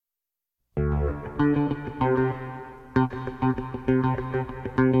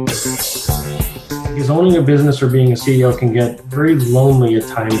Because owning a business or being a CEO can get very lonely at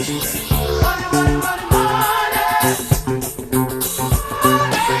times.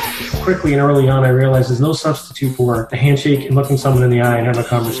 Quickly and early on, I realized there's no substitute for the handshake and looking someone in the eye and having a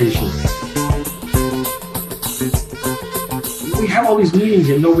conversation. We have all these meetings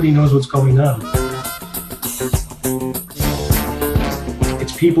and nobody knows what's going on.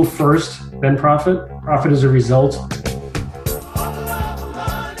 It's people first, then profit. Profit is a result.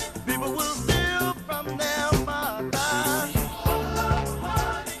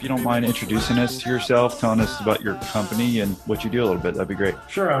 If you don't mind introducing us to yourself, telling us about your company and what you do a little bit, that'd be great.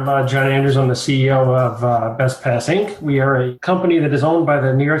 Sure. I'm John Andrews. I'm the CEO of BestPass, Inc. We are a company that is owned by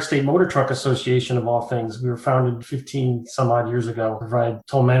the New York State Motor Truck Association, of all things. We were founded 15 some odd years ago to provide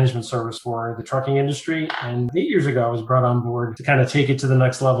toll management service for the trucking industry. And 8 years ago, I was brought on board to kind of take it to the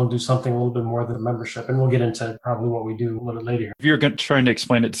next level and do something a little bit more than a membership. And we'll get into probably what we do a little bit later. If you're trying to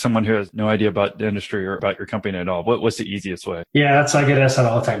explain it to someone who has no idea about the industry or about your company at all, what's the easiest way? Yeah, I get asked that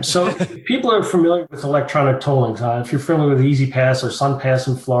all the time. So people are familiar with electronic tolling. If you're familiar with Easy Pass or Sun Pass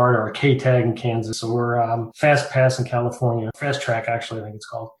in Florida or K-Tag in Kansas or Fast Pass in California, Fast Track actually I think it's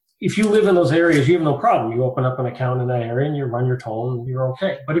called. If you live in those areas, you have no problem. You open up an account in that area and you run your toll and you're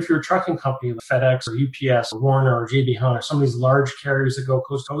okay. But if you're a trucking company like FedEx or UPS or Warner or JB Hunt or some of these large carriers that go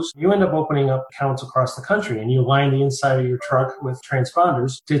coast to coast, you end up opening up accounts across the country and you line the inside of your truck with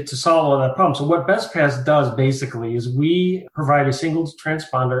transponders to solve all that problem. So what BestPass does basically is we provide a single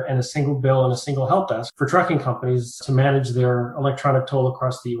transponder and a single bill and a single help desk for trucking companies to manage their electronic toll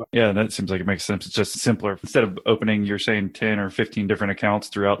across the U.S. Yeah, that seems like it makes sense. It's just simpler. Instead of opening, you're saying 10 or 15 different accounts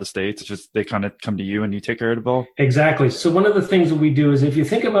throughout the States. It's just they kind of come to you and you take care of the ball. Exactly. So one of the things that we do is if you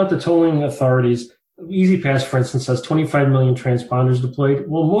think about the tolling authorities, Easy Pass, for instance, has 25 million transponders deployed.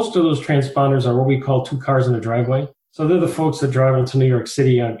 Well, most of those transponders are what we call two cars in a driveway. So they're the folks that drive into New York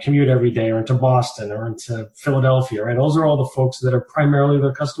City on commute every day or into Boston or into Philadelphia, right? Those are all the folks that are primarily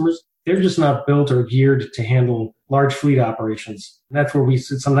their customers. They're just not built or geared to handle large fleet operations. And that's where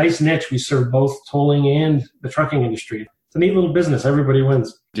it's a nice niche. We serve both tolling and the trucking industry. It's a neat little business. Everybody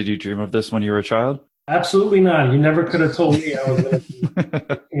wins. Did you dream of this when you were a child? Absolutely not. You never could have told me I was going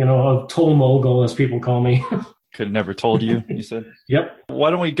to be, a toll mogul, as people call me. Could have never told you, you said? Yep. Why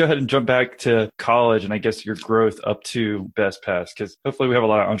don't we go ahead and jump back to college and I guess your growth up to BestPass? Because hopefully we have a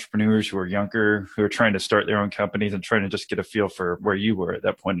lot of entrepreneurs who are younger, who are trying to start their own companies and trying to just get a feel for where you were at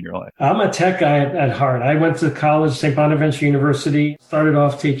that point in your life. I'm a tech guy at heart. I went to college, St. Bonaventure University, started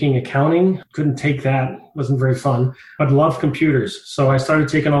off taking accounting. Couldn't take that. Wasn't very fun, but loved computers. So I started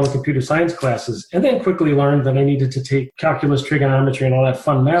taking all the computer science classes and then quickly learned that I needed to take calculus, trigonometry, and all that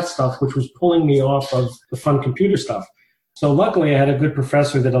fun math stuff, which was pulling me off of the fun computer stuff. So luckily, I had a good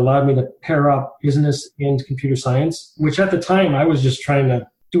professor that allowed me to pair up business and computer science, which at the time, I was just trying to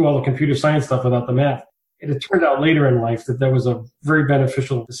do all the computer science stuff without the math. And it turned out later in life that was a very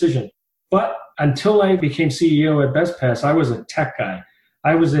beneficial decision. But until I became CEO at BestPass, I was a tech guy.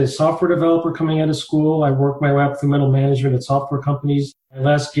 I was a software developer coming out of school. I worked my way up through middle management at software companies. My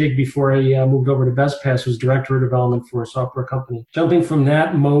last gig before I moved over to BestPass was director of development for a software company. Jumping from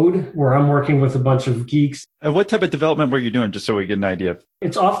that mode where I'm working with a bunch of geeks. And what type of development were you doing, just so we get an idea?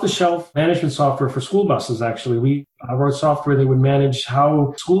 It's off-the-shelf management software for school buses, actually. We wrote software that would manage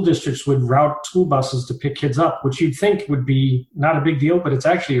how school districts would route school buses to pick kids up, which you'd think would be not a big deal, but it's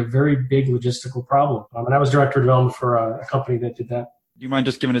actually a very big logistical problem. And I was director of development for a company that did that. Do you mind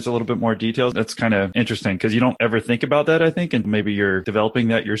just giving us a little bit more details? That's kind of interesting because you don't ever think about that, I think, and maybe you're developing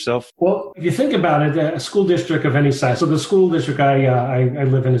that yourself. Well, if you think about it, a school district of any size. So the school district I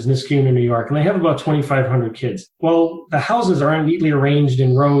live in is Niskayuna, New York, and they have about 2,500 kids. Well, the houses are neatly arranged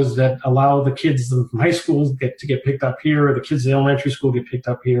in rows that allow the kids from high schools to get picked up here, or the kids in elementary school get picked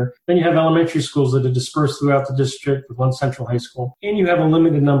up here. Then you have elementary schools that are dispersed throughout the district with one central high school, and you have a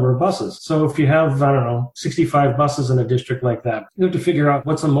limited number of buses. So if you have, 65 buses in a district like that, you have to figure out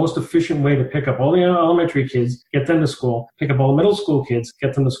what's the most efficient way to pick up all the elementary kids, get them to school, pick up all the middle school kids,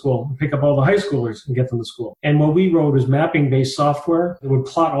 get them to school, and pick up all the high schoolers and get them to school. And what we wrote was mapping-based software that would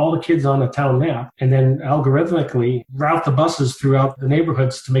plot all the kids on a town map and then algorithmically route the buses throughout the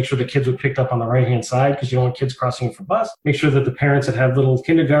neighborhoods to make sure the kids were picked up on the right-hand side because you don't want kids crossing for bus. Make sure that the parents that have little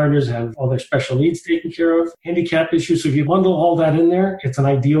kindergartners have all their special needs taken care of, handicap issues. So if you bundle all that in there, it's an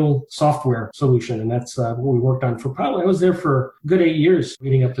ideal software solution. And that's what we worked on for probably, I was there for a good 8 years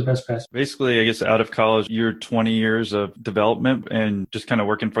leading up to BestPass. Basically, I guess out of college, you're 20 years of development and just kind of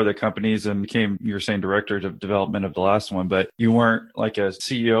working for the companies and became, you were saying, director of development of the last one, but you weren't like a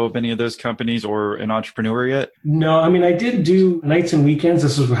CEO of any of those companies or an entrepreneur yet? No, I mean, I did do nights and weekends.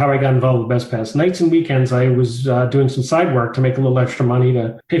 This is how I got involved with BestPass. Nights and weekends, I was doing some side work to make a little extra money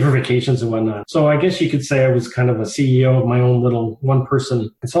to pay for vacations and whatnot. So I guess you could say I was kind of a CEO of my own little one-person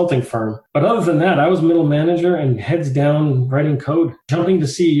consulting firm. But other than that, I was middle manager and heads down writing code. Jumping to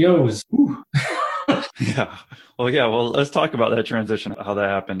CEO was, whew. Yeah. Well, let's talk about that transition, how that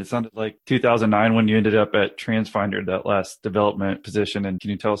happened. It sounded like 2009 when you ended up at TransFinder, that last development position. And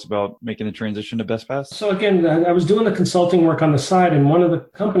can you tell us about making the transition to BestPass? So again, I was doing the consulting work on the side, and one of the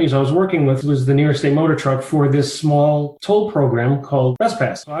companies I was working with was the New York State Motor Truck for this small toll program called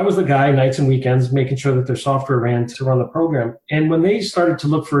BestPass. So I was the guy nights and weekends making sure that their software ran to run the program. And when they started to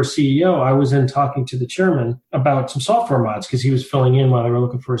look for a CEO, I was in talking to the chairman about some software mods because he was filling in while they were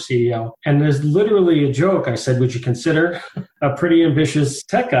looking for a CEO. And there's literally a joke. I said, would you consider a pretty ambitious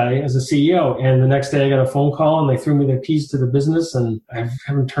tech guy as a CEO? And the next day I got a phone call and they threw me the keys to the business, and I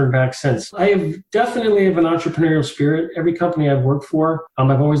haven't turned back since. I definitely have an entrepreneurial spirit. Every company I've worked for,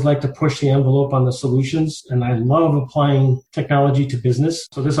 I've always liked to push the envelope on the solutions, and I love applying technology to business.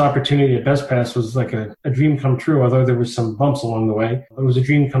 So this opportunity at BestPass was like a dream come true, although there was some bumps along the way. It was a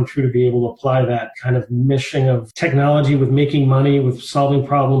dream come true to be able to apply that kind of mission of technology with making money, with solving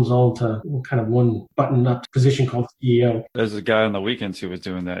problems, all to kind of one button-up position called CEO. As a guy on the weekends who was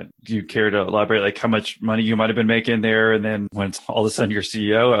doing that, do you care to elaborate like how much money you might have been making there? And then when it's all of a sudden you're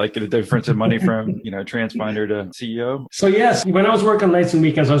CEO, like the difference in money from, TransFinder to CEO? So yes, when I was working nights and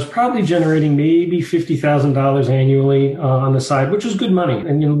weekends, I was probably generating maybe $50,000 annually on the side, which was good money.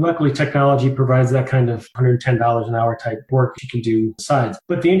 And luckily technology provides that kind of $110 an hour type work you can do sides.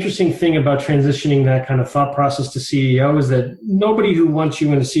 But the interesting thing about transitioning that kind of thought process to CEO is that nobody who wants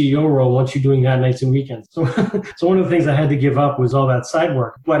you in a CEO role wants you doing that nights and weekends. So one of the things I had to give up was all that side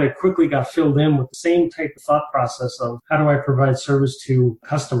work, but it quickly got filled in with the same type of thought process of how do I provide service to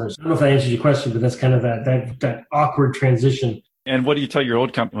customers? I don't know if that answers your question, but that's kind of that awkward transition. And what do you tell your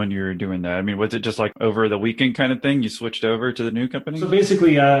old company when you were doing that? I mean, was it just like over the weekend kind of thing? You switched over to the new company? So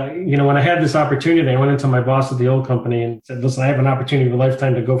basically, when I had this opportunity, I went into my boss at the old company and said, listen, I have an opportunity of a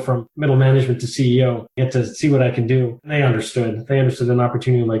lifetime to go from middle management to CEO, get to see what I can do. And they understood. They understood an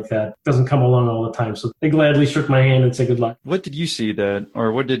opportunity like that doesn't come along all the time. So they gladly shook my hand and said good luck. What did you see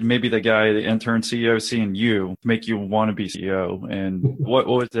or what did maybe the intern CEO see in you make you want to be CEO? And what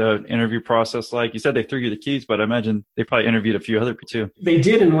was the interview process like? You said they threw you the keys, but I imagine they probably interviewed a few other people too. They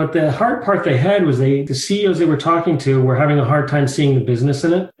did, and what the hard part they had was the CEOs they were talking to were having a hard time seeing the business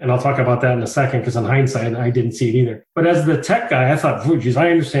in it. And I'll talk about that in a second because in hindsight, I didn't see it either. But as the tech guy, I thought, geez, I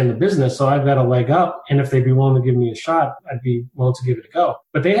understand the business, so I've got a leg up. And if they'd be willing to give me a shot, I'd be willing to give it a go.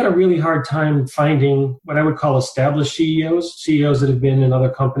 But they had a really hard time finding what I would call established CEOs that have been in other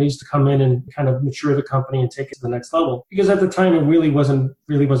companies to come in and kind of mature the company and take it to the next level. Because at the time, it really wasn't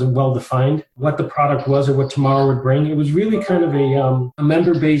well defined what the product was or what tomorrow would bring. It was really kind of a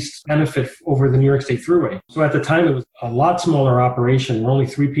member-based benefit over the New York State Thruway. So at the time, it was a lot smaller operation. There were only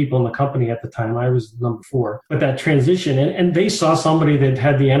 3 people in the company at the time. I was number 4. But that transition, and they saw somebody that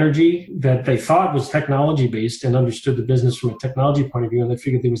had the energy that they thought was technology-based and understood the business from a technology point of view, and they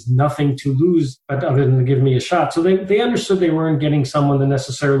figured there was nothing to lose but other than to give me a shot. So they understood they weren't getting someone that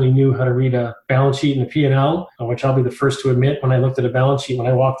necessarily knew how to read a balance sheet and a P&L, which I'll be the first to admit when I looked at a balance sheet when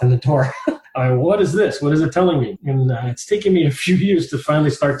I walked in the door. What is this? What is it telling me? And it's taken me a few years to finally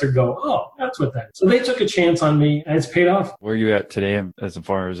start to go, oh, that's what that is. So they took a chance on me, and it's paid off. Where are you at today as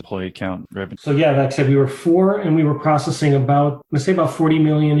far as employee count revenue? So yeah, like I said, we were 4, and we were processing about 40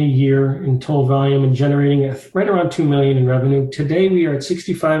 million a year in toll volume and generating right around 2 million in revenue. Today, we are at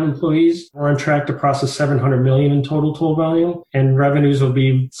 65 employees. We're on track to process 700 million in total toll volume, and revenues will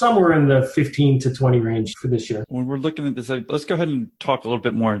be somewhere in the 15 to 20 range for this year. When we're looking at this, let's go ahead and talk a little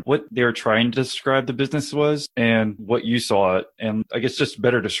bit more what they're trying to describe the business was and what you saw it. And I guess just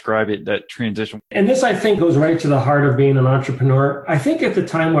better describe it, that transition. And this, I think, goes right to the heart of being an entrepreneur. I think at the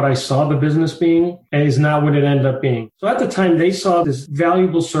time, what I saw the business being is not what it ended up being. So at the time, they saw this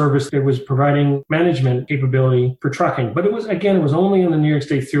valuable service that was providing management capability for trucking. But it was only in the New York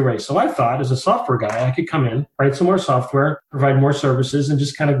State Thruway. So I thought as a software guy, I could come in, write some more software, provide more services, and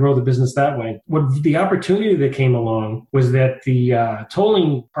just kind of grow the business that way. What the opportunity that came along was that the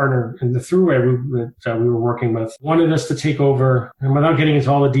tolling partner in the Thruway that we were working with wanted us to take over, and without getting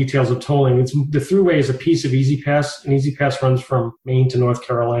into all the details of tolling, tolling. The Thruway is a piece of Easy Pass, and Easy Pass runs from Maine to North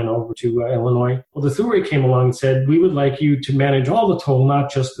Carolina over to Illinois. Well, the Thruway came along and said, we would like you to manage all the toll,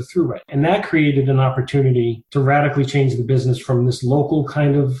 not just the Thruway. And that created an opportunity to radically change the business from this local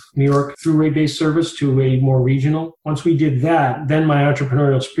kind of New York Thruway-based service to a more regional. Once we did that, then my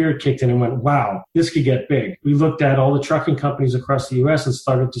entrepreneurial spirit kicked in and went, wow, this could get big. We looked at all the trucking companies across the U.S. and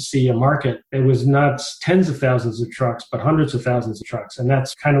started to see a market. It was not tens of thousands of trucks, but hundreds of thousands of trucks. And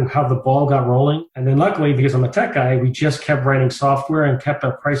that's kind of how the ball got rolling. And then luckily, because I'm a tech guy, we just kept writing software and kept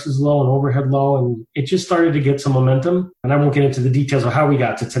our prices low and overhead low. And it just started to get some momentum. And I won't get into the details of how we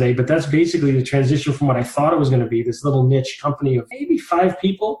got to today, but that's basically the transition from what I thought it was going to be, this little niche company of maybe 5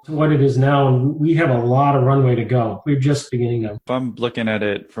 people, to what it is now. And we have a lot of runway to go. We're just beginning now. If I'm looking at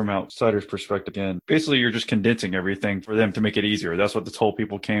it from outsider's perspective again, basically you're just condensing everything for them to make it easier. That's what the toll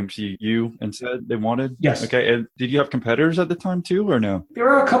people came to you and said they wanted? Yes. Okay. And did you have competitors at the time too, or no? There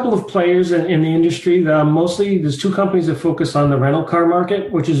are a couple of players in the industry. Mostly there's 2 companies that focus on the rental car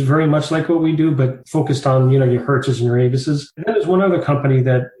market, which is very much like what we do, but focused on, your Hertz's and your Avises. And then there's one other company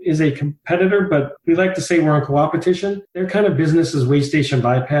that is a competitor, but we like to say we're in co-opetition. Their kind of business is way station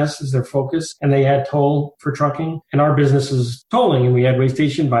bypass is their focus, and they add toll for trucking. And our business is tolling, and we add way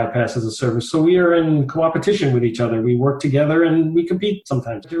station bypass as a service. So we are in co-opetition with each other. We work together and we compete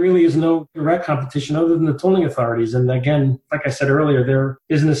sometimes. There really is no direct competition other than the tolling authorities. And again, like I said earlier, their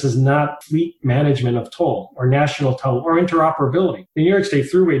business is not fleet management of toll or national toll or interoperability. The New York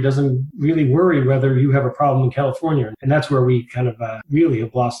State Thruway doesn't really worry whether you have a problem in California. And that's where we kind of really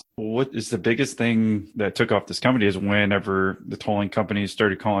have blossomed. What is the biggest thing that took off this company is whenever the tolling companies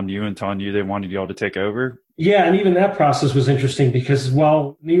started calling you and telling you they wanted you all to take over? Yeah, and even that process was interesting because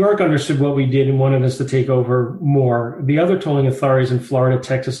while New York understood what we did and wanted us to take over more, the other tolling authorities in Florida,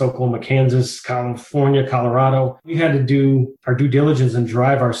 Texas, Oklahoma, Kansas, California, Colorado, we had to do our due diligence and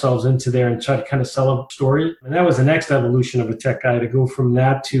drive ourselves into there and try to kind of sell a story. And that was the next evolution of a tech guy, to go from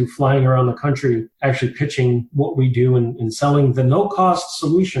that to flying around the country, actually pitching what we do and selling the no-cost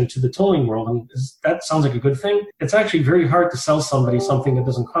solution to the tolling world. And that sounds like a good thing. It's actually very hard to sell somebody something that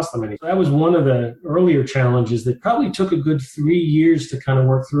doesn't cost them anything. So that was one of the earlier challenges that probably took a good 3 years to kind of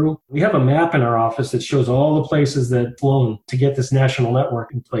work through. We have a map in our office that shows all the places that flown to get this national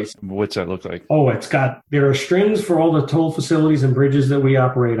network in place. What's that look like? Oh, there are strings for all the toll facilities and bridges that we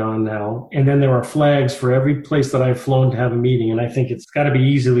operate on now. And then there are flags for every place that I've flown to have a meeting. And I think it's got to be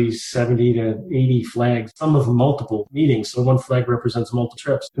easily 70 to 80 flags, some of them multiple meetings. So one flag represents multiple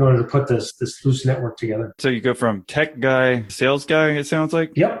trips in order to put this loose network together. So you go from tech guy, sales guy, it sounds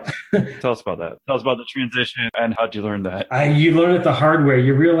like? Yep. Tell us about that. Tell us about the transition and how'd you learn that? You learn it the hard way.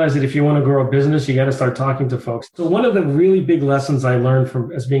 You realize that if you want to grow a business, you got to start talking to folks. So one of the really big lessons I learned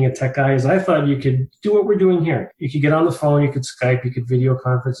from as being a tech guy is I thought you could do what we're doing here. You could get on the phone, you could Skype, you could video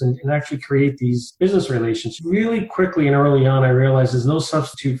conference and actually create these business relations. Really quickly and early on, I realized there's no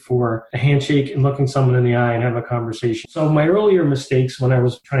substitute for a handshake and looking someone in the eye and have a conversation. So my earlier mistakes when I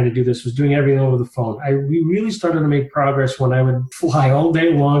was trying to do this was doing everything over the phone. We really started to make progress when I would fly all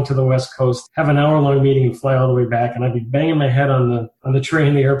day long to the West Coast, have an hour-long meeting and fly all the way back, and I'd be banging my head on the tray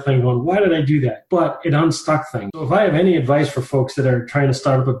in the airplane going, why did I do that? But it unstuck things. So if I have any advice for folks that are trying to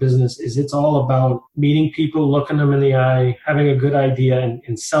start up a business, is it's all about meeting people, looking them in the eye, having a good idea,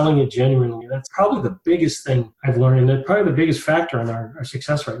 and selling it genuinely. That's probably the biggest thing I've learned, and probably the biggest factor in our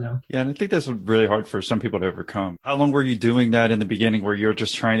success right now. Yeah, and I think that's really hard for some people to overcome. How long were you doing that in the beginning where you're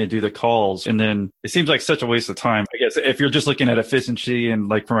just trying to do the calls? And then it seems like such a waste of time. I guess if you're just looking at efficiency and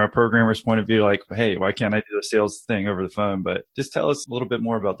like from a programmer's point of view, like, hey, why can't I do the sales thing over the phone? But just tell us a little bit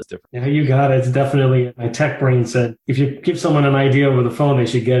more about this difference. Yeah, you got it. It's definitely, my tech brain said, if you give someone an idea over the phone, they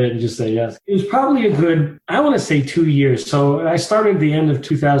should get it and just say yes. It was probably a good, I want to say 2 years. So I started at the end of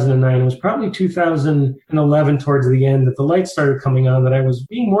 2009. It was probably 2011 towards the end that the lights started coming on, that I was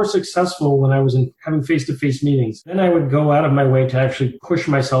being more successful when I was having face-to-face meetings. Then I would go out of my way to actually push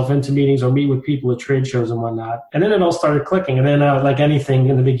myself into meetings or meet with people at trade shows and whatnot. And then it all started clicking. And then like anything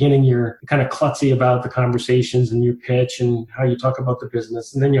in the beginning, you're kind of klutzy about the conversations and your pitch and how you talk about the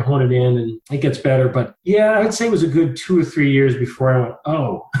business. And then you hone it in and it gets better. But yeah, I'd say it was a good 2 or 3 years before I went,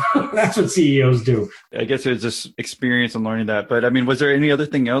 oh, that's what CEOs do. I guess it was just experience and learning that. But I mean, was there any other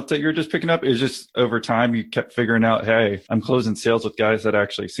thing else that you're just picking up? It was just over time you kept figuring out, hey, I'm closing sales with guys that I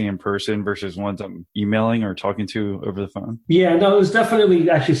actually see in person versus ones I'm emailing or talking to over the phone? Yeah, no, it was definitely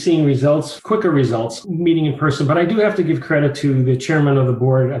actually seeing results, quicker results, meeting in person. But I do have to give credit to the chairman of the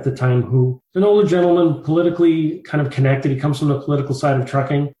board at the time, who was an older gentleman gentleman, politically kind of connected. He comes from the political side of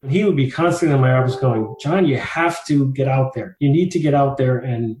trucking. And he would be constantly in my office going, John, you have to get out there. You need to get out there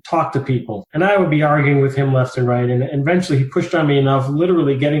and talk to people. And I would be arguing with him left and right. And eventually he pushed on me enough,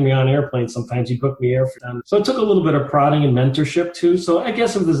 literally getting me on airplanes. Sometimes he booked me air for them. So it took a little bit of prodding and mentorship too. So I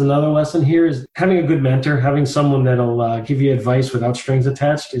guess if there's another lesson here is having a good mentor, having someone that'll give you advice without strings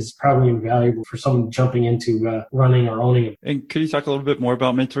attached is probably invaluable for someone jumping into running or owning it. And could you talk a little bit more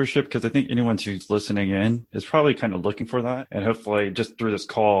about mentorship? Because I think anyone who's listening in is probably kind of looking for that. And hopefully just through this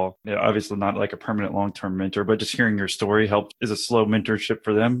call, obviously not like a permanent long-term mentor, but just hearing your story is a slow mentorship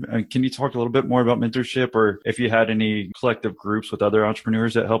for them. Can you talk a little bit more about mentorship, or if you had any collective groups with other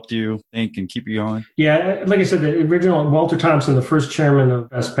entrepreneurs that helped you think and keep you going? Yeah, like I said, the original Walter Thompson, the first chairman of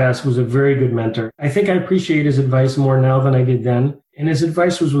BestPass, was a very good mentor. I think I appreciate his advice more now than I did then. And his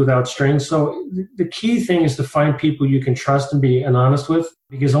advice was without strings. So the key thing is to find people you can trust and be honest with,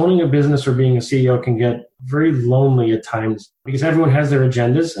 because owning a business or being a CEO can get very lonely at times because everyone has their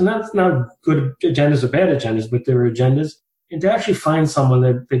agendas. And that's not good agendas or bad agendas, but their agendas. And to actually find someone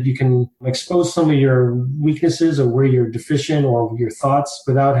that you can expose some of your weaknesses or where you're deficient or your thoughts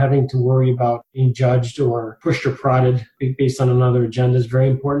without having to worry about being judged or pushed or prodded based on another agenda is very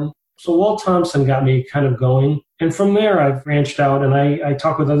important. So Walt Thompson got me kind of going. And from there, I've branched out and I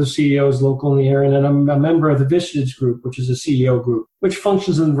talk with other CEOs local in the area. And then I'm a member of the Vistage Group, which is a CEO group, which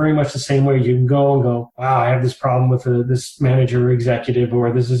functions in very much the same way. You can go and go, wow, I have this problem with this manager or executive,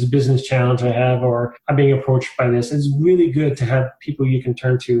 or this is a business challenge I have, or I'm being approached by this. It's really good to have people you can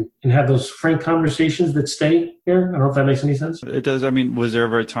turn to and have those frank conversations that stay here. I don't know if that makes any sense. It does. I mean, was there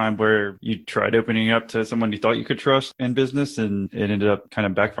ever a time where you tried opening up to someone you thought you could trust in business and it ended up kind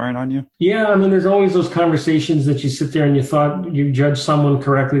of backfiring on you? Yeah, I mean, there's always those conversations that you sit there and you thought you judged someone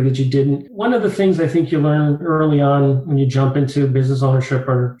correctly that you didn't. One of the things I think you learn early on when you jump into business ownership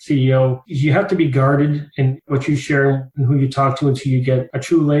or CEO is you have to be guarded in what you share and who you talk to until you get a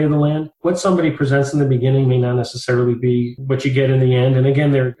true lay of the land. What somebody presents in the beginning may not necessarily be what you get in the end. And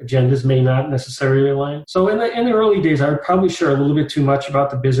again, their agendas may not necessarily align. So in the early days, I would probably share a little bit too much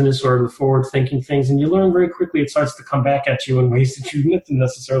about the business or the forward-thinking things. And you learn very quickly it starts to come back at you in ways that you didn't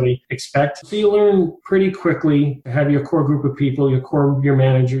necessarily expect. So you learn pretty quickly to have your core group of people, your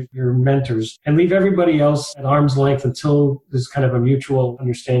managers, your mentors, and leave everybody else at arm's length until there's kind of a mutual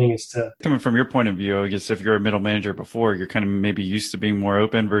understanding as to. Coming from your point of view, I guess if you're a middle manager before, you're kind of maybe used to being more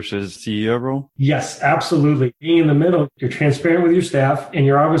open versus CEO role? Yes, absolutely. Being in the middle, you're transparent with your staff, and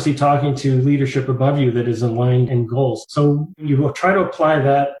you're obviously talking to leadership above you that is aligned in goals. So you will try to apply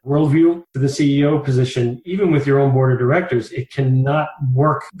that worldview to the CEO position, even with your own board of directors. It cannot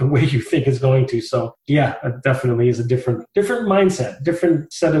work the way you think it's going to. So yeah, it definitely is a different mindset,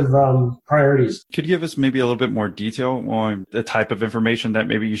 different set of priorities. Could you give us maybe a little bit more detail on the type of information that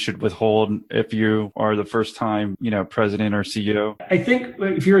maybe you should withhold if you are the first time, president or CEO? I think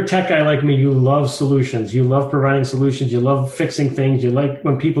if you're a tech guy like me, you love solutions. You love providing solutions. You love fixing things. You like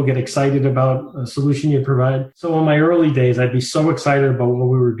when people get excited about a solution you provide. So in my early days, I'd be so excited about what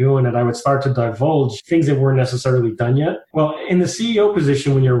we were doing that I would start to divulge things that weren't necessarily done yet. Well, in the CEO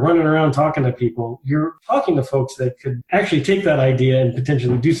position, when you're running around talking to people, you're talking to folks that could actually take that idea and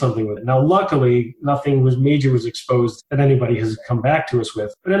potentially do something with it. Now, luckily, nothing major was exposed that anybody has come back to us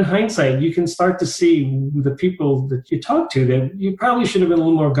with. But in hindsight, you can start to see the people that you talk to that you probably should have been a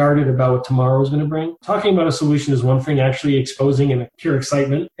little more guarded about what tomorrow was going to bring. Talking about a solution is one thing. Actually exposing in pure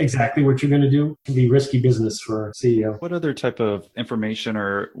excitement exactly what you're going to do can be risky business for a CEO. What other type of information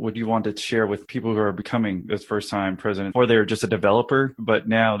or would you want to share with people who are becoming this first-time president, or they're just a developer, but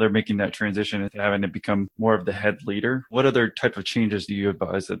now they're making that transition and having to become more of the head leader? What other type of changes do you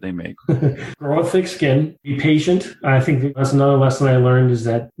advise that they make? Grow a thick skin. Be patient. I think that's another lesson I learned is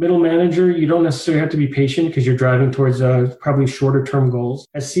that middle manager, you don't necessarily have to be patient because you're driving towards probably shorter term goals.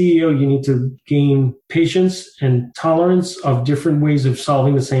 As CEO, you need to gain patience and tolerance of different ways of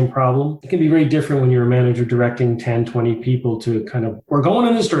solving the same problem. It can be very different when you're a manager directing 10, 20 people to kind of, we're going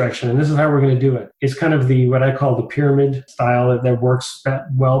in this direction and this is how we're going to do it. It's kind of what I call the pyramid style that works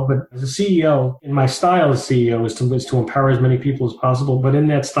well. But as a CEO, in my style as CEO is to empower as many people as possible. But in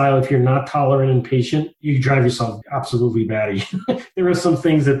that style, if you're not tolerant and patient, you drive yourself absolutely batty. There are some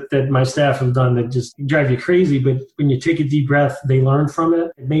things that my staff have done that just drive you crazy. But when you take a deep breath, they learn from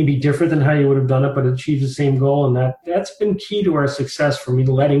it. It may be different than how you would have done it, but it achieves the same goal. And that's been key to our success for me,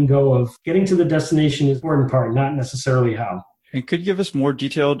 to letting go of getting to the destination is the important part, not necessarily how. And could you give us more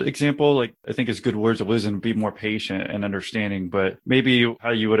detailed example? Like, I think it's good words of wisdom, be more patient and understanding, but maybe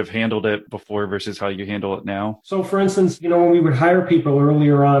how you would have handled it before versus how you handle it now. So for instance, when we would hire people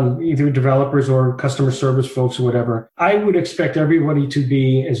earlier on, either developers or customer service folks or whatever, I would expect everybody to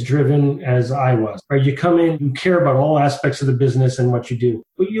be as driven as I was. Right? You come in, you care about all aspects of the business and what you do.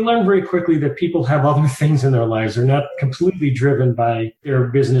 But you learn very quickly that people have other things in their lives. They're not completely driven by their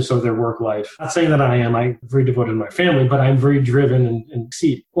business or their work life. Not saying that I am. I'm very devoted to my family, but I'm very driven and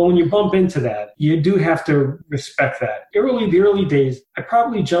see. Well, when you bump into that, you do have to respect that. The early days, I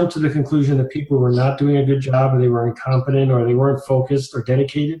probably jumped to the conclusion that people were not doing a good job, or they were incompetent, or they weren't focused or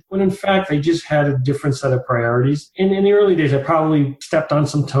dedicated, when in fact they just had a different set of priorities. And in the early days, I probably stepped on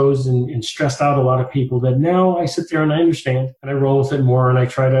some toes and stressed out a lot of people that now I sit there and I understand and I roll with it more, and I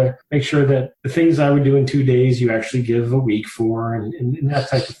try to make sure that the things I would do in 2 days, you actually give a week for, and that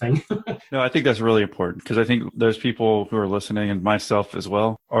type of thing. No, I think that's really important, because I think those people who are listening, and myself as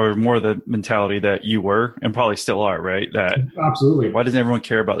well, are more the mentality that you were and probably still are, right? That absolutely. Why doesn't everyone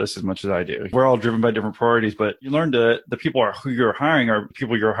care about this as much as I do? We're all driven by different priorities, but you learn that the people who you're hiring are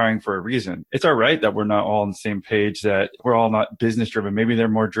people you're hiring for a reason. It's all right that we're not all on the same page, that we're all not business driven. Maybe they're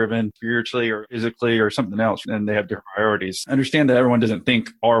more driven spiritually or physically or something else, and they have different priorities. I understand that everyone doesn't think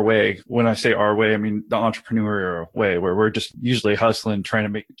our way. When I say our way, I mean the entrepreneurial way, where we're just usually hustling,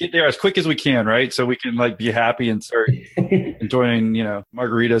 trying to get there as quick as we can, right? So we can be happy and start enjoying,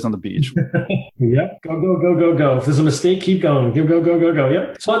 margaritas on the beach. Yep. Go. If there's a mistake, keep going. Go.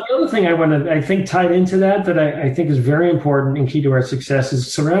 Yep. So the other thing I think tied into that I think is very important and key to our success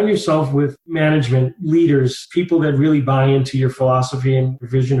is surround yourself with management, leaders, people that really buy into your philosophy and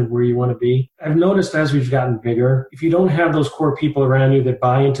vision of where you want to be. I've noticed as we've gotten bigger, if you don't have those core people around you that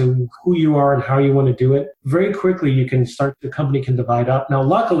buy into who you are and how you want to do it, very quickly the company can divide up. Now,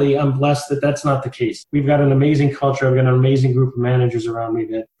 luckily, I'm blessed that that's not the case. We've got an amazing culture. I've got an amazing group of managers around me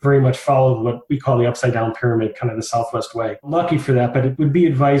that very much follow what we call the upside down pyramid, kind of the Southwest way. I'm lucky for that, but it would be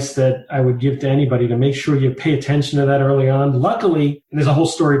advice that I would give to anybody to make sure you pay attention to that early on. Luckily, and there's a whole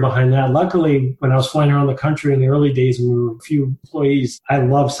story behind that. Luckily, when I was flying around the country in the early days when we were a few employees, I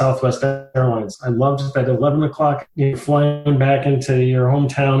loved Southwest Airlines. I loved that 11 o'clock, flying back into your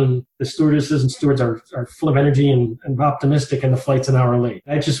hometown, and the stewardesses and stewards are full of energy and optimistic, and the flight's an hour late.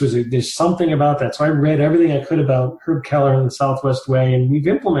 That just there's something about that. So I read everything I could about Herb Keller and the Southwest way, and we've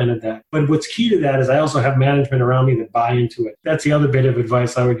implemented that. But what's key to that is I also have management around me that buy into it. That's the other bit of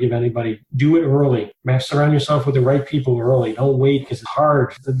advice I would give anybody. Do it early. Surround yourself with the right people early. Don't wait, because it's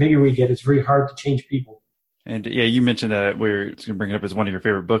hard. The bigger we get, it's very hard to change people. And yeah, you mentioned that we're going to bring it up as one of your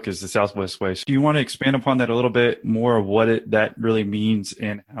favorite books is The Southwest Way. So do you want to expand upon that a little bit more of what that really means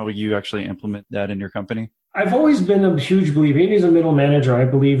and how you actually implement that in your company? I've always been a huge believer, even as a middle manager, I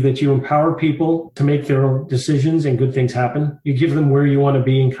believe that you empower people to make their own decisions and good things happen. You give them where you want to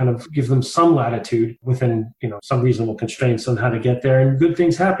be and kind of give them some latitude within, some reasonable constraints on how to get there, and good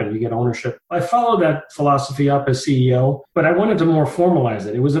things happen. You get ownership. I followed that philosophy up as CEO, but I wanted to more formalize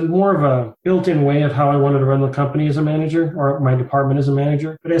it. It was more of a built-in way of how I wanted to run the company as a manager, or my department as a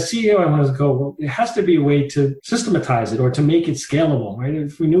manager. But as CEO, I wanted to go, well, it has to be a way to systematize it or to make it scalable, right?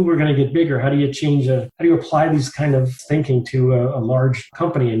 If we knew we were going to get bigger, how do you apply these kind of thinking to a large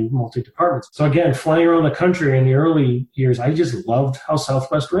company in multi-departments? So again, flying around the country in the early years, I just loved how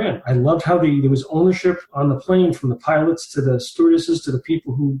Southwest ran. I loved how there was ownership on the plane, from the pilots to the stewardesses to the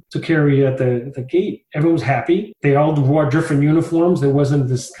people who took care of you at the gate. Everyone was happy. They all wore different uniforms. There wasn't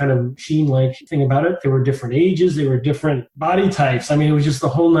this kind of machine-like thing about it. There were different ages. There were different body types. I mean, it was just the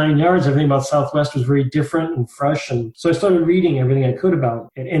whole 9 yards. Everything about Southwest was very different and fresh. And so I started reading everything I could about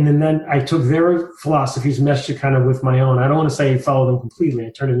it. And then I took their philosophies, meshed it kind of with my own. I don't want to say follow them completely. I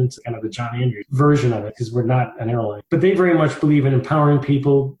turned it into kind of the John Andrews version of it, because we're not an airline. But they very much believe in empowering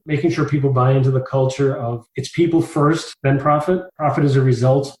people, making sure people buy into the culture of it's people first, then profit. Profit is a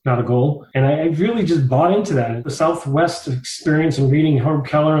result, not a goal. And I really just bought into that. The Southwest experience and reading Herb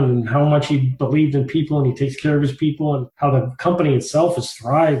Keller and how much he believed in people and he takes care of his people, and how the company itself has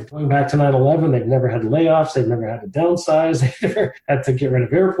thrived. Going back to 9/11, they've never had layoffs. They've never had to downsize. They've never had to get rid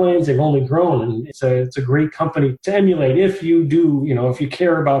of airplanes. They've only grown. And it's a great company to emulate if you do, if you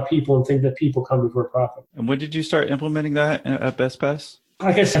care about people and think that people come before profit. And when did you start implementing that at BestPass?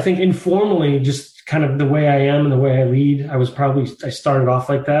 I guess I think informally, just kind of the way I am and the way I lead, I started off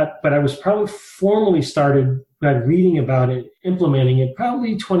like that, but I was probably formally started by reading about it, implementing it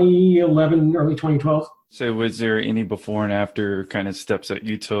probably 2011, early 2012. So was there any before and after kind of steps that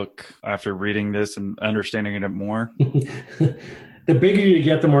you took after reading this and understanding it more? The bigger you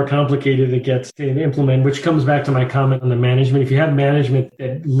get, the more complicated it gets to implement, which comes back to my comment on the management. If you have management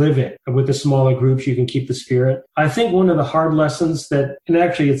that live it with the smaller groups, you can keep the spirit. I think one of the hard lessons that, and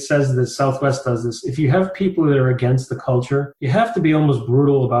actually it says this, Southwest does this, if you have people that are against the culture, you have to be almost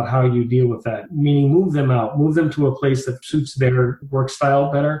brutal about how you deal with that, meaning move them out, move them to a place that suits their work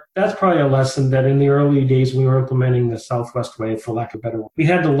style better. That's probably a lesson that in the early days when we were implementing the Southwest way, for lack of a better word, we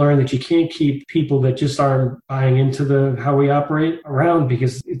had to learn that you can't keep people that just aren't buying into how we operate around,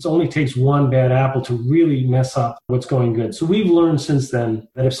 because it only takes one bad apple to really mess up what's going good. So we've learned since then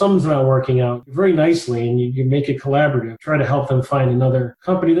that if someone's not working out very nicely and you make it collaborative, try to help them find another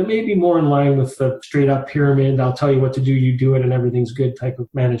company that may be more in line with the straight up pyramid, I'll tell you what to do, you do it, and everything's good type of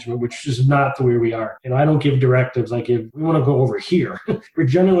management, which is not the way we are. I don't give directives. We want to go over here. We're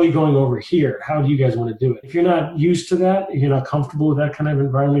generally going over here. How do you guys want to do it? If you're not used to that, if you're not comfortable with that kind of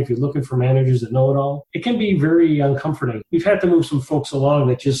environment, if you're looking for managers that know it all, it can be very uncomforting. We've had to move some folks along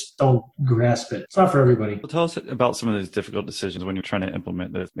that just don't grasp it. It's not for everybody. Well, tell us about some of those difficult decisions when you're trying to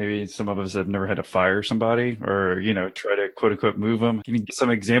implement this. Maybe some of us have never had to fire somebody or, try to quote unquote move them. Can you give some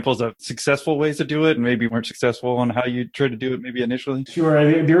examples of successful ways to do it and maybe weren't successful on how you tried to do it maybe initially?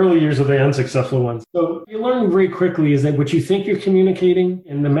 Sure. The early years are the unsuccessful ones. So you learn very quickly is that what you think you're communicating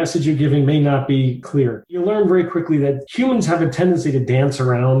and the message you're giving may not be clear. You learn very quickly that humans have a tendency to dance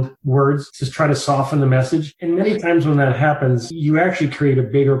around words to try to soften the message. And many times when that happens, you actually create a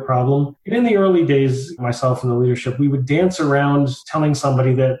bigger problem. And in the early days, myself and the leadership, we would dance around telling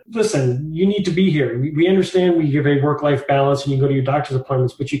somebody that, listen, you need to be here. We understand we give a work-life balance and you go to your doctor's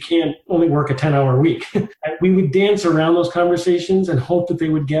appointments, but you can't only work a 10-hour week. We would dance around those conversations and hope that they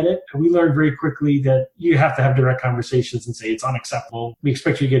would get it. And we learned very quickly that you have to have direct conversations and say, it's unacceptable. We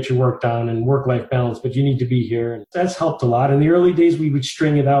expect you to get your work done and work-life balance, but you need to be here. And that's helped a lot. In the early days, we would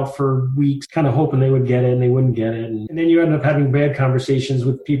string it out for weeks, kind of hoping they would get it and they wouldn't get it. And then you end up having bad conversations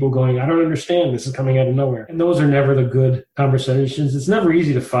with people going, I don't understand. This is coming out of nowhere. And those are never the good conversations. It's never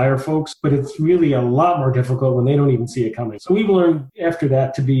easy to fire folks, but it's really a lot more difficult when they don't even see it coming. So we've learned after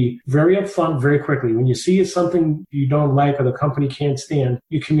that to be very upfront very quickly. When you see it's something you don't like or the company can't stand,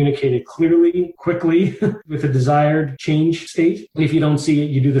 you communicate it clearly, quickly, with a desired change state. If you don't see it,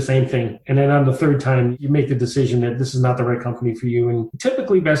 you do the same thing. And then on the third time, you make the decision that this is not the right company for you. And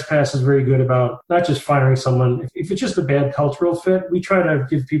typically BestPass is very good about not just firing someone. If it's just a bad cultural fit, we try to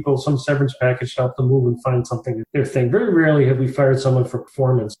give people some severance package to help them move and find something that their thing. Very rarely have we fired someone for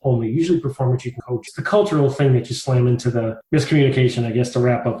performance only. Usually performance you can coach. It's the cultural thing that you slam into the miscommunication, I guess, to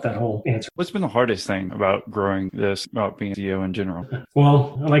wrap up that whole answer. What's been the hardest thing about growing this, about being CEO in general?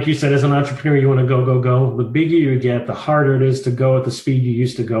 Well, like you said, as an entrepreneur, you want to go, go, go. The bigger you get, the harder it is to go at the speed you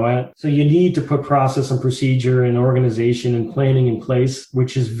used to go at. So you need to put process and procedure and organization and planning in place,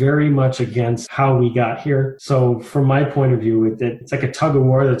 which is very much against how we got here. So from my point of view, it's like a tug of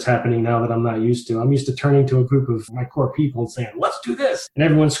war that's happening now that I'm not used to. I'm used to turning to a group of my core people and saying, let's do this. And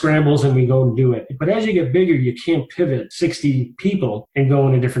everyone scrambles and we go and do it. But as you get bigger, you can't pivot 60 people and go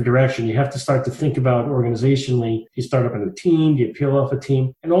in a different direction. You have to start to think about organizationally. You start up a new team, you peel off a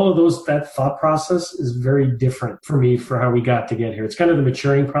team. And all of those, that thought process is very different for me for how we got to get here. It's kind of the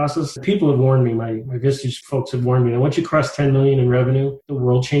maturing process. People have warned me, my Vistage folks have warned me that once you cross 10 million in revenue, the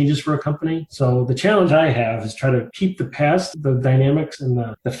world changes for a company. So the challenge I have is try to keep the past, the dynamics and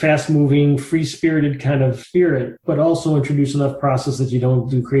the fast-moving, free-spirited kind of spirit, but also introduce enough process that you don't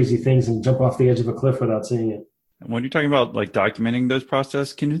do crazy things and jump off the edge of a cliff without seeing it. When you're talking about like documenting those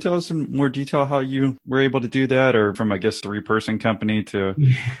processes, can you tell us in more detail how you were able to do that, or from, I guess, 3-person company to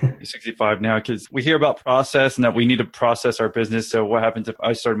 65 now? Because we hear about process and that we need to process our business. So what happens if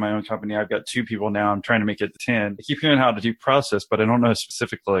I started my own company? I've got 2 people now. I'm trying to make it 10. I keep hearing how to do process, but I don't know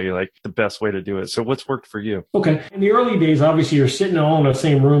specifically like the best way to do it. So what's worked for you? Okay. In the early days, obviously you're sitting all in the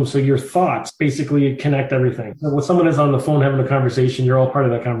same room. So your thoughts basically connect everything. So when someone is on the phone having a conversation, you're all part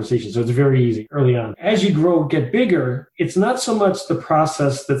of that conversation. So it's very easy early on. As you grow, get bigger, it's not so much the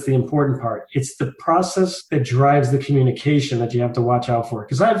process that's the important part. It's the process that drives the communication that you have to watch out for.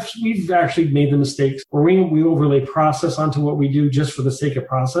 Because we've actually made the mistakes where we overlay process onto what we do just for the sake of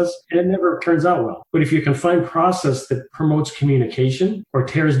process, and it never turns out well. But if you can find process that promotes communication or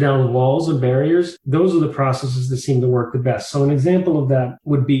tears down walls and barriers, those are the processes that seem to work the best. So an example of that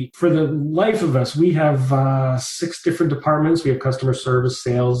would be, for the life of us, we have 6 different departments. We have customer service,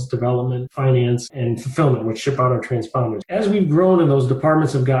 sales, development, finance, and fulfillment, which ship about our transponders. As we've grown and those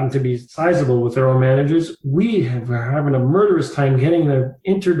departments have gotten to be sizable with their own managers, we are having a murderous time getting the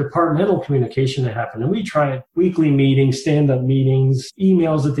interdepartmental communication to happen. And we tried weekly meetings, stand-up meetings,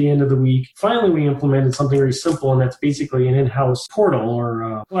 emails at the end of the week. Finally, we implemented something very simple, and that's basically an in-house portal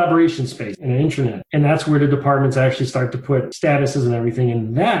or collaboration space and an intranet. And that's where the departments actually start to put statuses and everything.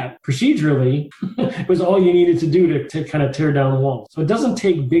 And that procedurally was all you needed to do to kind of tear down walls. So it doesn't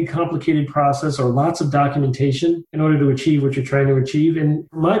take big, complicated process or lots of documentation in order to achieve what you're trying to achieve. And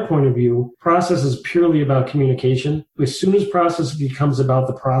from my point of view, process is purely about communication. As soon as process becomes about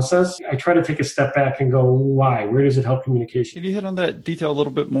the process, I try to take a step back and go, why? Where does it help communication? Can you hit on that detail a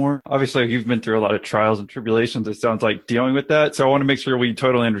little bit more? Obviously, you've been through a lot of trials and tribulations, it sounds like, dealing with that. So I want to make sure we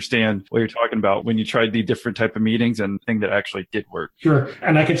totally understand what you're talking about when you tried the different type of meetings and the thing that actually did work. Sure.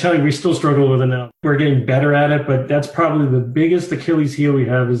 And I can tell you, we still struggle with it now. We're getting better at it, but that's probably the biggest Achilles heel we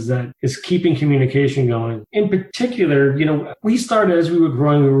have is keeping communication going. In particular, we started as we were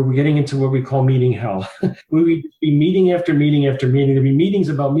growing, we were getting into what we call meeting hell. We would be meeting after meeting after meeting. There'd be meetings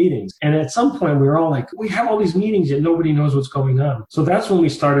about meetings. And at some point we were all like, we have all these meetings yet nobody knows what's going on. So that's when we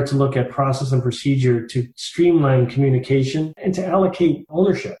started to look at process and procedure to streamline communication and to allocate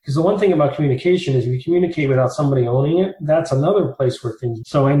ownership. Because the one thing about communication is if you communicate without somebody owning it, that's another place where things.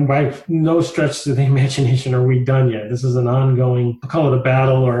 So, and by no stretch of the imagination are we done yet. This is an ongoing, I'll call it a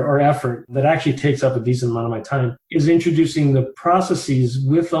battle or effort that actually takes up a decent amount of my time, is introducing the processes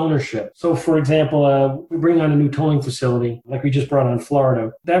with ownership. So for example, we bring on a new tolling facility like we just brought on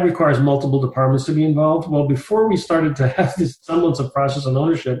Florida. That requires multiple departments to be involved. Well, before we started to have this semblance of process and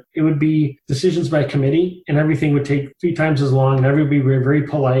ownership, it would be decisions by committee and everything would take 3 times as long and everybody would be very, very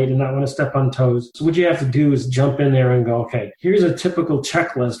polite and not want to step on toes. So what you have to do is jump in there and go, okay, here's a typical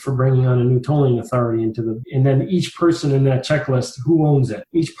checklist for bringing on a new tolling authority and then each person in that checklist, who owns it?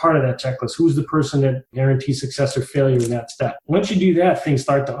 Each part of that checklist, who's the person that guarantees success or failure in that step? Once you do that, things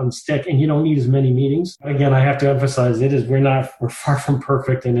start to unstick and you don't need as many meetings. Again, I have to emphasize we're far from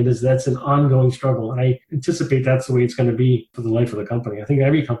perfect and that's an ongoing struggle. And I anticipate that's the way it's going to be for the life of the company. I think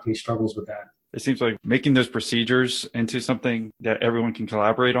every company struggles with that. It seems like making those procedures into something that everyone can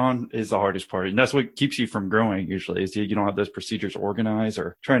collaborate on is the hardest part. And that's what keeps you from growing usually is you don't have those procedures organized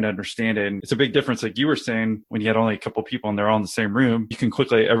or trying to understand it. And it's a big difference. Like you were saying, when you had only a couple of people and they're all in the same room, you can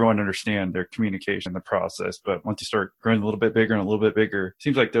quickly, everyone understand their communication, the process. But once you start growing a little bit bigger and a little bit bigger, it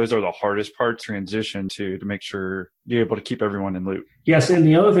seems like those are the hardest parts transition to make sure you're able to keep everyone in loop. Yes. And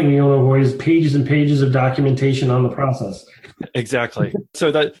the other thing you'll avoid is pages and pages of documentation on the process. Exactly.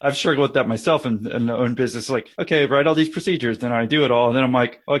 So that I've struggled with that myself in the own business. Like, okay, write all these procedures, then I do it all. And then I'm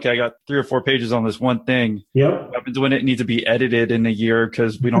like, okay, I got 3 or 4 pages on this one thing. Yep. What happens when it needs to be edited in a year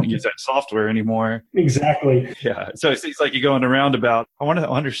because we don't use that software anymore? Exactly. Yeah. So it seems like you're going around about, I want to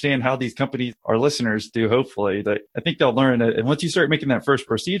understand how these companies, our listeners do, hopefully, that I think they'll learn it. And once you start making that first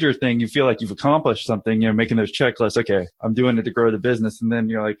procedure thing, you feel like you've accomplished something, making those checklists. Okay, I'm doing it to grow the business. And then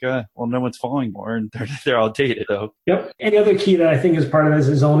you're like, well, no one's following more and they're outdated though. Yep. And the other key that I think is part of this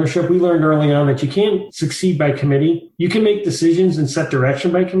is ownership. We learned early on that you can't succeed by committee. You can make decisions and set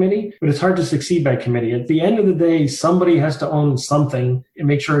direction by committee, but it's hard to succeed by committee. At the end of the day, somebody has to own something and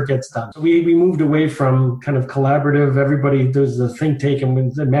make sure it gets done. So we moved away from kind of collaborative, everybody does the think tank and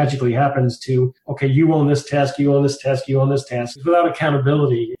when it magically happens to, okay, you own this task, you own this task, you own this task. Without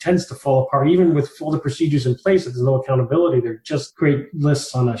accountability, it tends to fall apart. Even with all the procedures in place, if there's no accountability, they're just great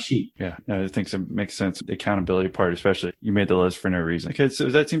lists on a sheet. Yeah, no, I think it makes sense. The accountability part, especially, you made the list for no reason. Okay, so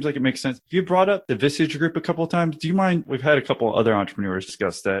that seems like it makes sense. You brought up the Vistage group a couple of times. Do you mind? We've had a couple other entrepreneurs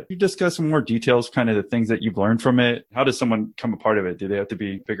discuss that. You discuss some more details, kind of the things that you've learned from it. How does someone become a part of it? Do they have to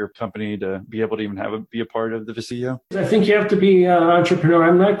be a bigger company to be able to even be a part of the Visio? I think you have to be an entrepreneur.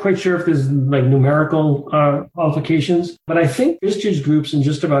 I'm not quite sure if there's like numerical qualifications, but I think Vistage groups in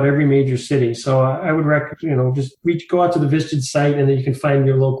just about every major city. So I would recommend, just go out to the Vistage site and then you can find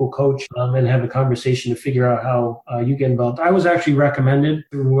your local coach and have a conversation to figure out how you get involved. I was actually recommended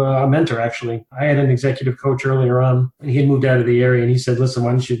through a mentor, actually. I had an executive coach earlier on, and he had moved out of the area, and he said, listen,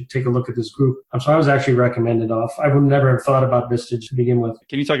 why don't you take a look at this group? So I was actually recommended off. I would never have thought about Vistage to begin with.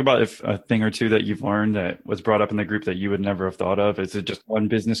 Can you talk about if a thing or two that you've learned that was brought up in the group that you would never have thought of? Is it just one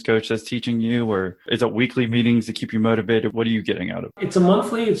business coach that's teaching you, or is it weekly meetings to keep you motivated? What are you getting out of it? It's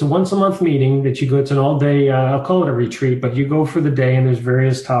a once a month meeting that you go. It's an all day, I'll I'll call it a retreat, but you go for the day and there's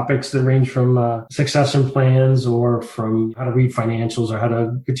various topics that range from succession plans or from how to read financials or how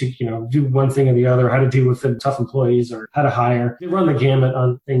to, do one thing or the other, how to deal with the tough employees or how to hire. They run the gamut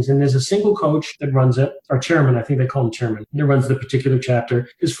on things. And there's a single coach that runs it, or chairman, I think they call him chairman, that runs the particular chapter.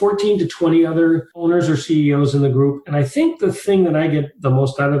 There's 14 to 20 other owners or CEOs in the group. And I think the thing that I get the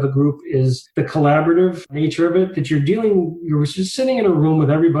most out of the group is the collaborative nature of it, that you're just sitting in a room with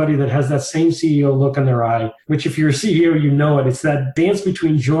everybody that has that same CEO look in their eye, which if you're a CEO, you know it. It's that dance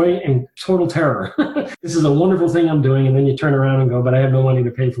between joy and total terror. This is a wonderful thing I'm doing. And then you turn around and go, but I have no money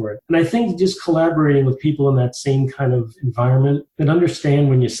to pay for it. And I think just collaborating with people in that same kind of environment that understand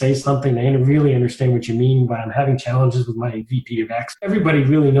when you say something, they really understand what you mean by I'm having challenges with my VP of X. Everybody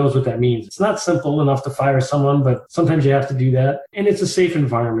really knows what that means. It's not simple enough to fire someone, but sometimes you have to do that. And it's a safe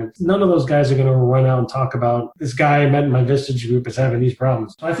environment. None of those guys are going to run out and talk about this guy I met in my Vistage group is having these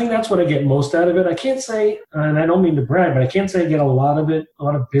problems. So I think that's what I get most out of it. I can't say, and I don't mean to brag, but I can't say I get a lot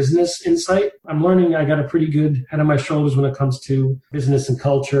of business insight. I'm learning I got a pretty good head on my shoulders when it comes to business and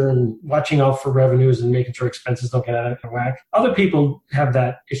culture and watching out for revenues and making sure expenses don't get out of whack. Other people have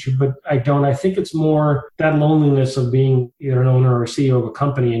that issue, but I don't. I think it's more that loneliness of being either an owner or CEO of a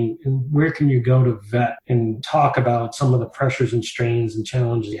company and where can you go to vet and talk about some of the pressures and strains and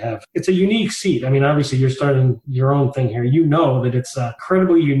challenges you have. It's a unique seat. I mean, obviously you're starting your own thing here. You know that it's a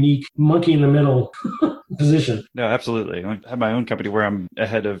incredibly unique monkey in the middle position. No, absolutely. I have my own company where I'm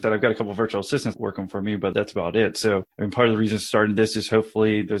ahead of that. I've got a couple of virtual assistants working for me, but that's about it. So, part of the reason I started this is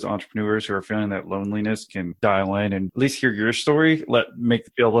hopefully those entrepreneurs who are feeling that loneliness can dial in and at least hear your story, make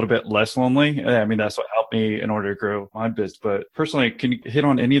them feel a little bit less lonely. I mean, that's what helped me in order to grow my business. But personally, can you hit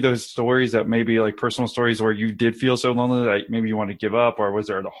on any of those stories that maybe like personal stories where you did feel so lonely that maybe you want to give up, or was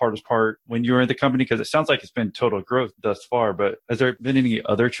there the hardest part when you were in the company? Because it sounds like it's been total growth thus far, but has there been any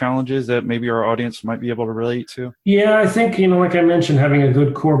other challenges that maybe our audience might be able to relate to? Yeah, I think, like I mentioned, having a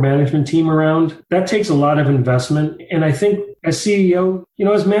good core management team around, that takes a lot of investment. And I think as CEO,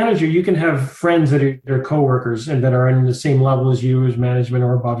 as manager, you can have friends that are coworkers and that are in the same level as you as management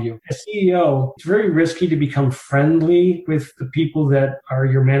or above you. As CEO, it's very risky to become friendly with the people that are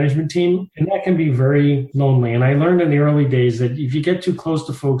your management team. And that can be very lonely. And I learned in the early days that if you get too close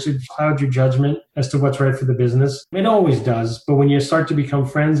to folks, it clouds your judgment as to what's right for the business. It always does. But when you start to become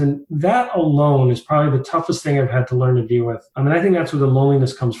friends, and that alone is probably the toughest thing I've had to learn to deal with. I mean, I think that's where the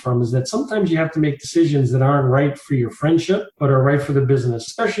loneliness comes from, is that sometimes you have to make decisions that aren't right for your friendship, but are right for the business,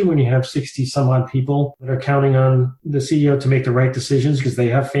 especially when you have 60 some odd people that are counting on the CEO to make the right decisions because they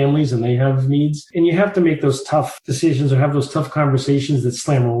have families and they have needs. And you have to make those tough decisions or have those tough conversations that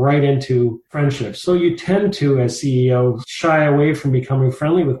slam right into friendships. So you tend to, as CEO, shy away from becoming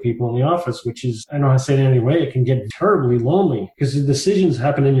friendly with people in the office, which is, I don't know how to say it any way, it can get terribly lonely because the decisions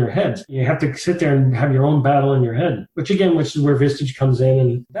happen in your head. You have to sit there and have your own battle in your head, which is where Vistage comes in.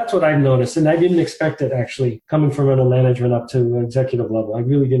 And that's what I've noticed. And I didn't expect it, actually, coming from middle management up to executive level. I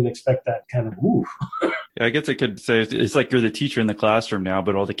really didn't expect that kind of, ooh. Yeah, I guess I could say it's like you're the teacher in the classroom now,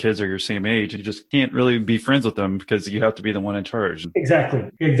 but all the kids are your same age. You just can't really be friends with them because you have to be the one in charge. Exactly.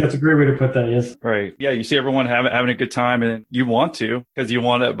 That's a great way to put that, yes. Right. Yeah, you see everyone having a good time and you want to because you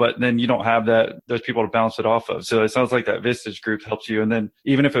want it, but then you don't have those people to bounce it off of. So it sounds like that Vistage group helps you. And then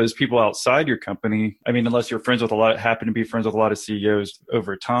even if it was people outside your company, I mean, unless you're happen to be friends with a lot of CEOs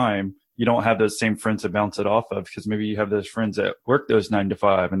over time, you don't have those same friends to bounce it off of because maybe you have those friends that work those 9 to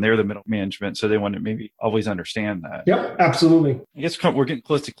 5 and they're the middle management. So they want to maybe always understand that. Yep, absolutely. I guess we're getting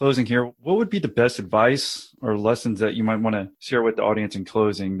close to closing here. What would be the best advice or lessons that you might want to share with the audience in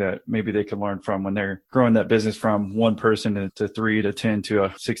closing that maybe they can learn from when they're growing that business from one person to 3 to 10 to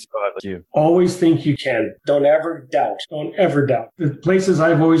a 65 like you? Always think you can. Don't ever doubt. Don't ever doubt. The places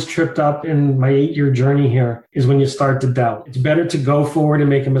I've always tripped up in my 8-year journey here is when you start to doubt. It's better to go forward and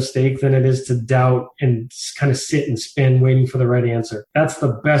make a mistake than it is to doubt and kind of sit and spin waiting for the right answer. That's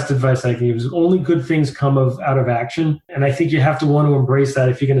the best advice I can give. Only good things come out of action. And I think you have to want to embrace that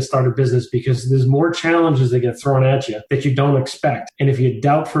if you're going to start a business, because there's more challenges that get thrown at you that you don't expect. And if you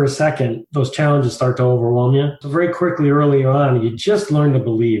doubt for a second, those challenges start to overwhelm you. So very quickly early on, you just learn to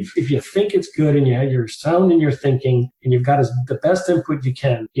believe. If you think it's good and you're sound in your thinking and you've got the best input you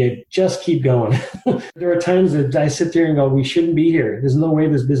can, you just keep going. There are times that I sit there and go, we shouldn't be here. There's no way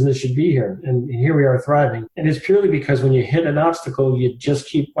this business should be here. And here we are thriving. And it's purely because when you hit an obstacle, you just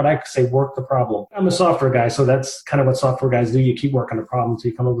keep, what I say, work the problem. I'm a software guy, so that's kind of what software guys do. You keep working the problem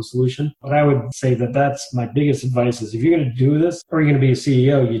until you come up with a solution. But I would say that that's my biggest advice is if you're going to do this or you're going to be a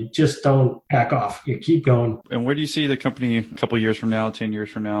CEO, you just don't back off. You keep going. And where do you see the company a couple of years from now, 10 years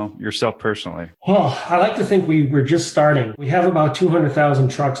from now, yourself personally? Well, I like to think we're just starting. We have about 200,000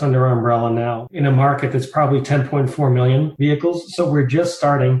 trucks under our umbrella now in a market that's probably 10.4 million vehicles. So we're just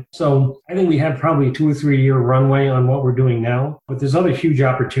starting. So I think we have probably a 2 or 3 year runway on what we're doing now. But there's other huge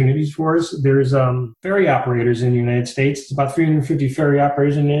opportunities for us. There's ferry operators in the United States. It's about 350 ferry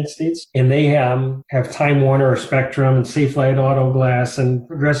operators in the United States. And they have Time Warner or Spectrum and Safelite Auto Glass and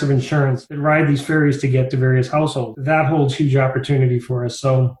Progressive Insurance that ride these ferries to get to various households. That holds huge opportunity for us.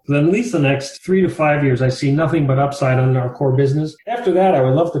 So then at least the next 3 to 5 years, I see nothing but upside on our core business. After that, I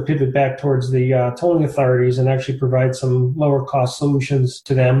would love to pivot back towards the tolling authorities and actually provide some lower cost solutions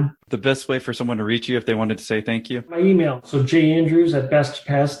to them. The best way for someone to reach you if they wanted to say thank you? My email. So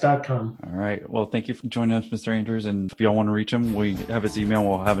jandrews@bestpass.com. All right. Well, thank you for joining us, Mr. Andrews. And if y'all want to reach him, we have his email.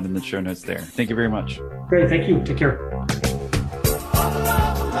 We'll have it in the show notes there. Thank you very much. Great. Thank you. Take care.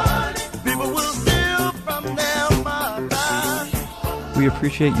 We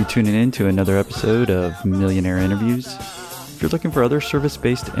appreciate you tuning in to another episode of Millionaire Interviews. If you're looking for other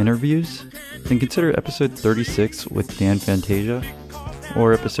service-based interviews, then consider episode 36 with Dan Fantasia,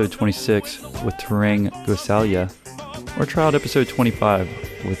 or episode 26 with Tarang Gosalia, or try out episode 25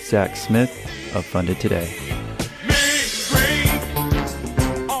 with Zach Smith of Funded Today.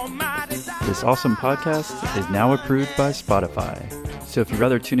 This awesome podcast is now approved by Spotify. So if you'd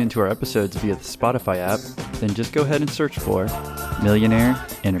rather tune into our episodes via the Spotify app, then just go ahead and search for Millionaire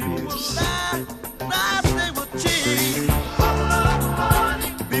Interviews.